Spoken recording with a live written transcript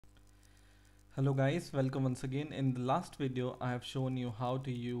Hello guys, welcome once again. In the last video I have shown you how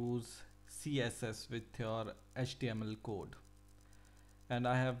to use CSS with your HTML code, and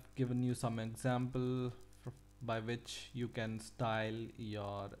I have given you some example by which you can style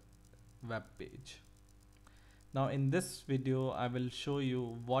your web page. Now in this video I will show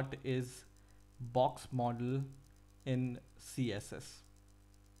you what is box model in CSS.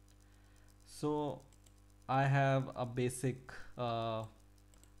 So I have a basic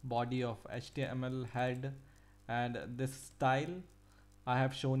body of HTML head, and this style I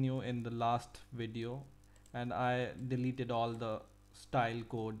have shown you in the last video, and I deleted all the style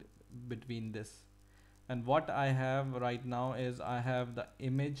code between this. And what I have right now is I have the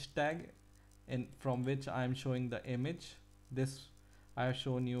image tag in from which I am showing the image. This I have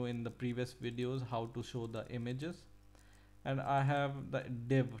shown you in the previous videos how to show the images. And I have the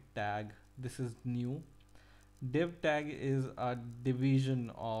div tag. This is new. Div tag is a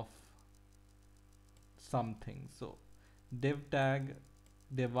division of something. So div tag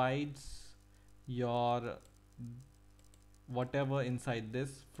divides your whatever inside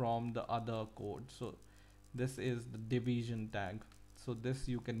this from the other code. So this is the division tag. So this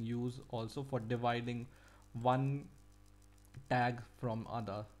you can use also for dividing one tag from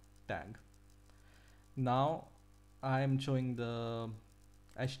other tag. Now I am showing the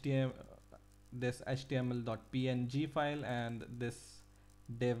HTML this html.png file and this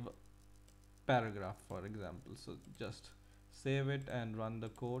div paragraph, for example. So just save it and run the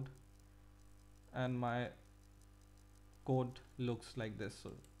code, and my code looks like this.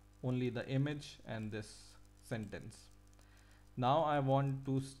 So only the image and this sentence. Now I want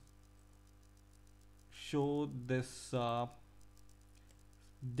to show this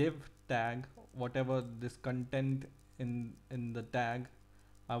div tag, whatever this content in the tag.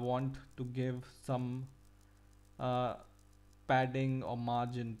 I want to give some padding or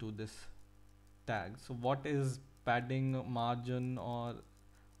margin to this tag. So what is padding, margin, or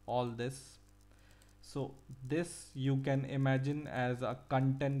all this? So this you can imagine as a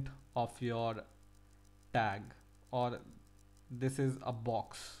content of your tag, or this is a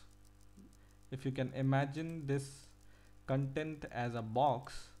box. If you can imagine this content as a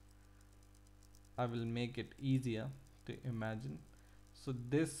box, I will make it easier to imagine. So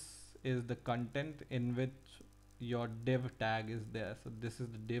this is the content in which your div tag is there. So this is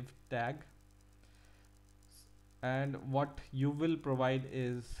the div tag, and what you will provide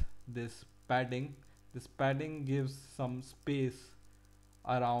is this padding. This padding gives some space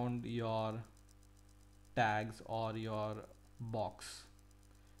around your tags or your box.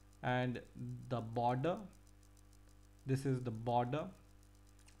 And the border, this is the border.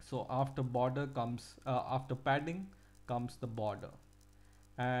 So after border comes after padding comes the border,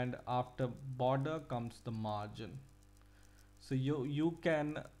 and after border comes the margin. So you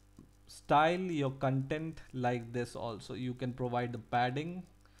can style your content like this also. You can provide the padding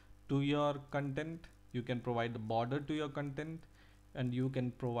to your content, you can provide the border to your content, and you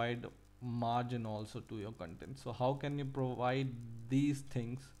can provide margin also to your content. So how can you provide these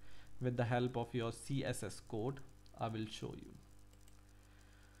things with the help of your CSS code? I will show you.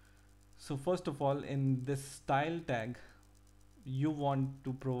 So first of all, in this style tag, you want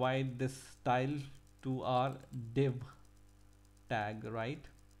to provide this style to our div tag, right?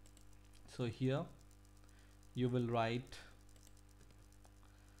 So here you will write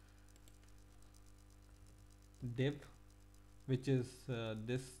div, which is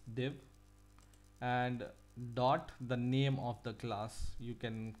this div, and dot the name of the class. You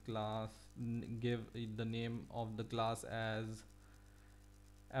can give the name of the class as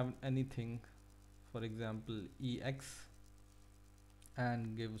anything, for example ex,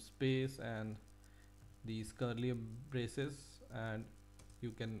 and give space and these curly braces, and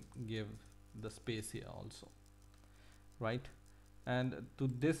you can give the space here also, right? And to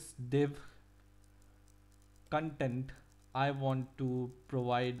this div content I want to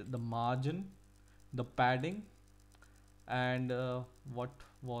provide the margin, the padding, and what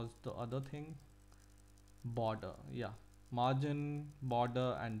was the other thing? Border. Yeah, margin,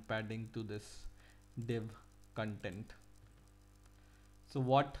 border, and padding to this div content. So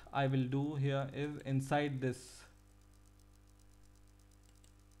what I will do here is inside this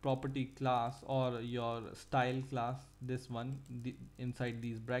property class or your style class, this one, inside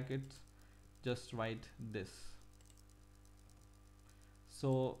these brackets, just write this.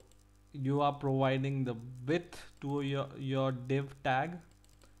 So you are providing the width to your div tag.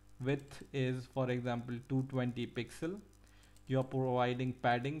 Width is, for example, 220 pixel. You are providing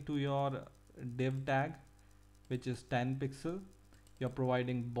padding to your div tag, which is 10 pixel. You are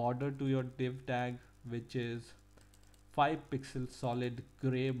providing border to your div tag, which is 5 pixel solid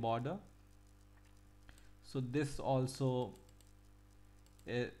gray border. So this also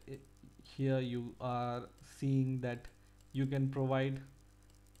uh, uh, here you are seeing that you can provide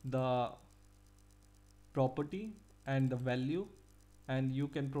the property and the value, and you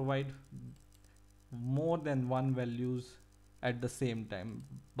can provide more than one values at the same time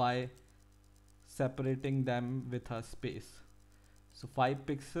by separating them with a space. So 5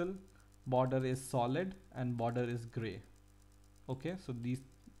 pixel border is solid and border is gray. Okay, so these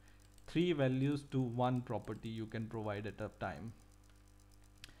three values to one property you can provide at a time.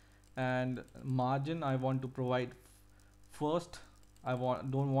 And margin I want to provide first.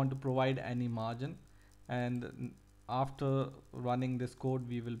 Don't want to provide any margin, and after running this code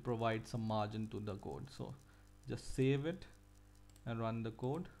we will provide some margin to the code. So just save it and run the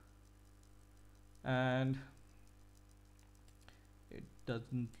code, and it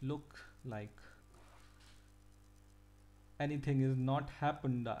doesn't look like anything is not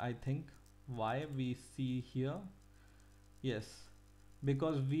happened. I think why we see here, yes,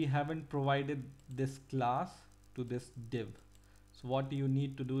 because we haven't provided this class to this div. So what you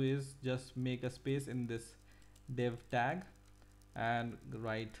need to do is just make a space in this div tag and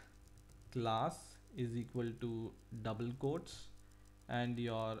write class is equal to double quotes and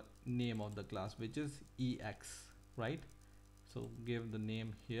your name of the class, which is ex, right? So give the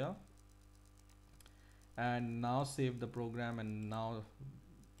name here, and now save the program, and now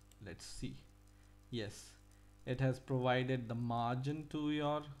let's see. Yes, it has provided the margin to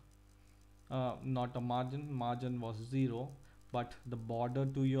your not a margin was 0, but the border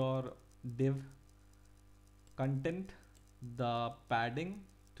to your div content, the padding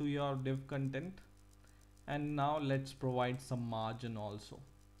to your div content, and now let's provide some margin also.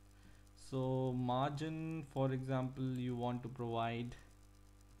 So margin, for example, you want to provide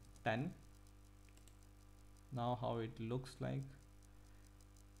 10. Now how it looks like,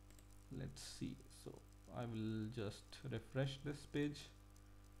 let's see. So I will just refresh this page,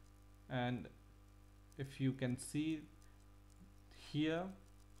 and if you can see here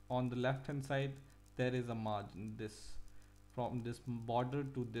on the left hand side there is a margin. This from this border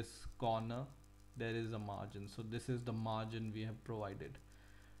to this corner there is a margin, so this is the margin we have provided.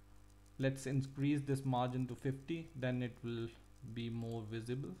 Let's increase this margin to 50, then it will be more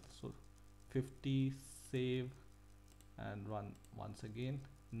visible. So 50, save and run once again.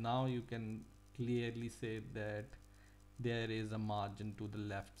 Now you can clearly say that there is a margin to the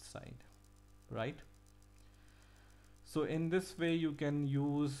left side, right? So in this way you can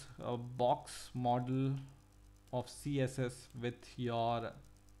use a box model of CSS with your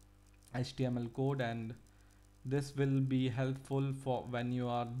HTML code, and this will be helpful for when you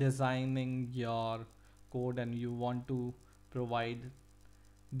are designing your code and you want to provide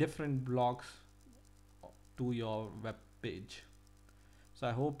different blocks to your web page. So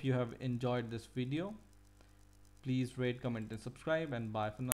I hope you have enjoyed this video. Please rate, comment and subscribe, and bye for now.